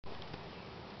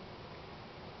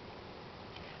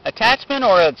Attachment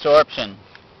or adsorption.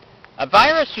 A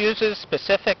virus uses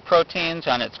specific proteins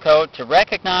on its coat to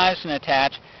recognize and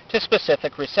attach to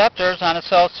specific receptors on a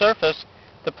cell's surface,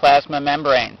 the plasma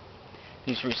membrane.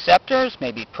 These receptors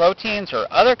may be proteins or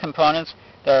other components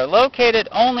that are located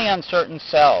only on certain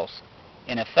cells.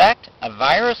 In effect, a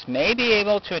virus may be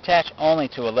able to attach only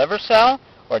to a liver cell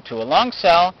or to a lung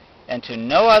cell and to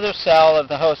no other cell of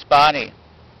the host body.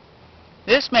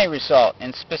 This may result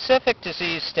in specific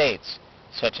disease states,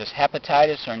 such as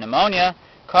hepatitis or pneumonia,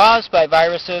 caused by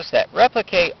viruses that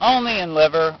replicate only in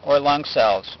liver or lung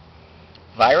cells.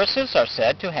 Viruses are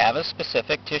said to have a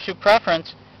specific tissue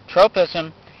preference,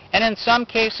 tropism, and in some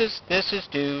cases this is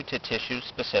due to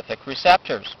tissue-specific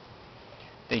receptors.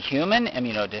 The human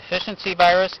immunodeficiency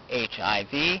virus,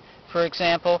 HIV, for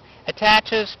example,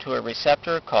 attaches to a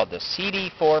receptor called the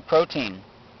CD4 protein.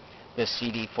 The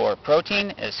CD4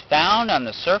 protein is found on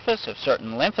the surface of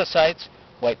certain lymphocytes,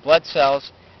 white blood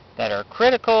cells, that are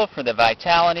critical for the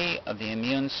vitality of the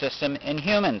immune system in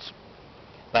humans.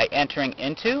 By entering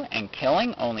into and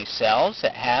killing only cells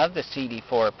that have the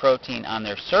CD4 protein on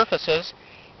their surfaces,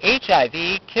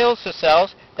 HIV kills the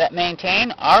cells that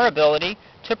maintain our ability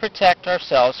to protect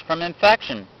ourselves from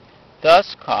infection,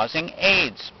 thus causing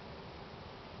AIDS.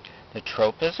 The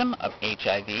tropism of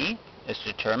HIV is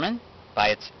determined by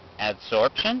its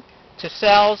adsorption to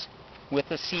cells with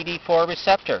the CD4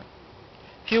 receptor.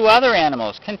 Few other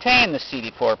animals contain the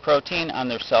CD4 protein on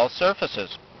their cell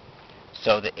surfaces,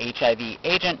 so the HIV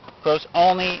agent grows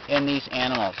only in these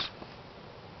animals.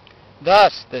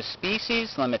 Thus, the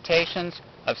species limitations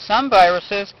of some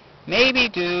viruses may be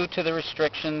due to the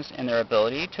restrictions in their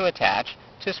ability to attach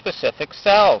to specific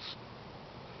cells.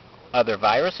 Other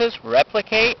viruses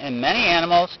replicate in many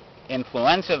animals,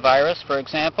 influenza virus for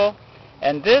example,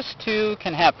 and this too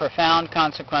can have profound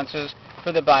consequences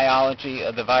for the biology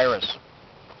of the virus.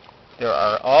 There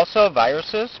are also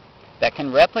viruses that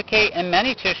can replicate in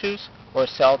many tissues or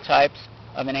cell types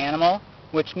of an animal,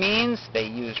 which means they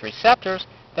use receptors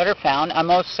that are found on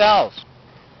most cells.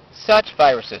 Such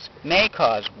viruses may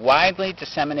cause widely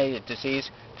disseminated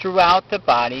disease throughout the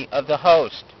body of the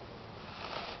host.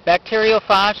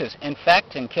 Bacteriophages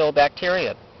infect and kill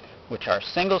bacteria, which are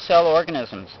single-cell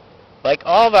organisms. Like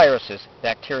all viruses,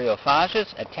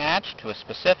 bacteriophages attach to a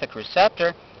specific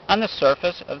receptor on the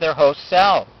surface of their host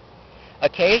cell.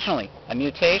 Occasionally, a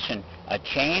mutation, a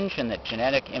change in the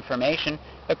genetic information,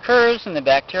 occurs in the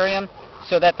bacterium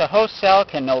so that the host cell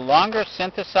can no longer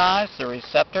synthesize the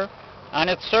receptor on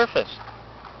its surface.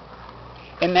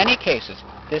 In many cases,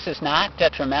 this is not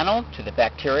detrimental to the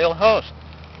bacterial host,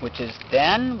 which is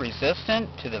then resistant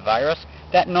to the virus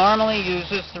that normally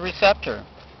uses the receptor.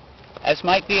 As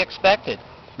might be expected,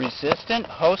 resistant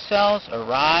host cells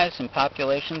arise in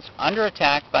populations under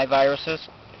attack by viruses,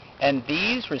 and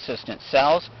these resistant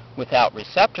cells without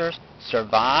receptors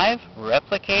survive,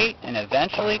 replicate, and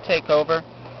eventually take over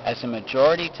as a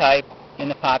majority type in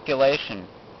the population.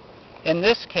 In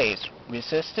this case,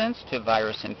 resistance to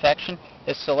virus infection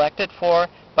is selected for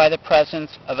by the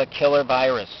presence of a killer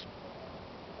virus.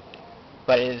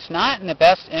 But it is not in the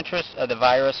best interest of the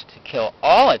virus to kill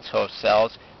all its host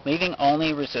cells, leaving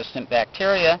only resistant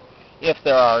bacteria. If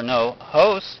there are no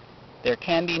hosts, there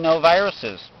can be no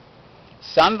viruses.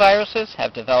 Some viruses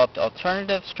have developed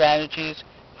alternative strategies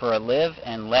for a live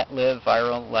and let live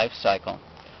viral life cycle.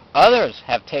 Others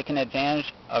have taken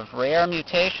advantage of rare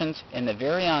mutations in the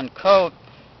virion coat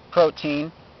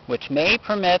protein, which may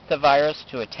permit the virus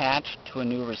to attach to a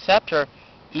new receptor,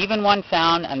 even one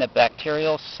found on the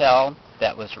bacterial cell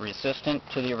that was resistant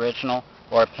to the original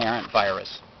or parent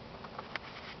virus.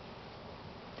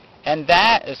 And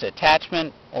that is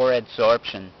attachment or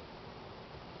adsorption.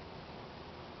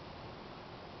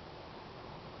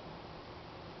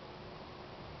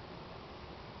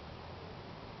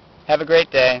 Have a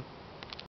great day.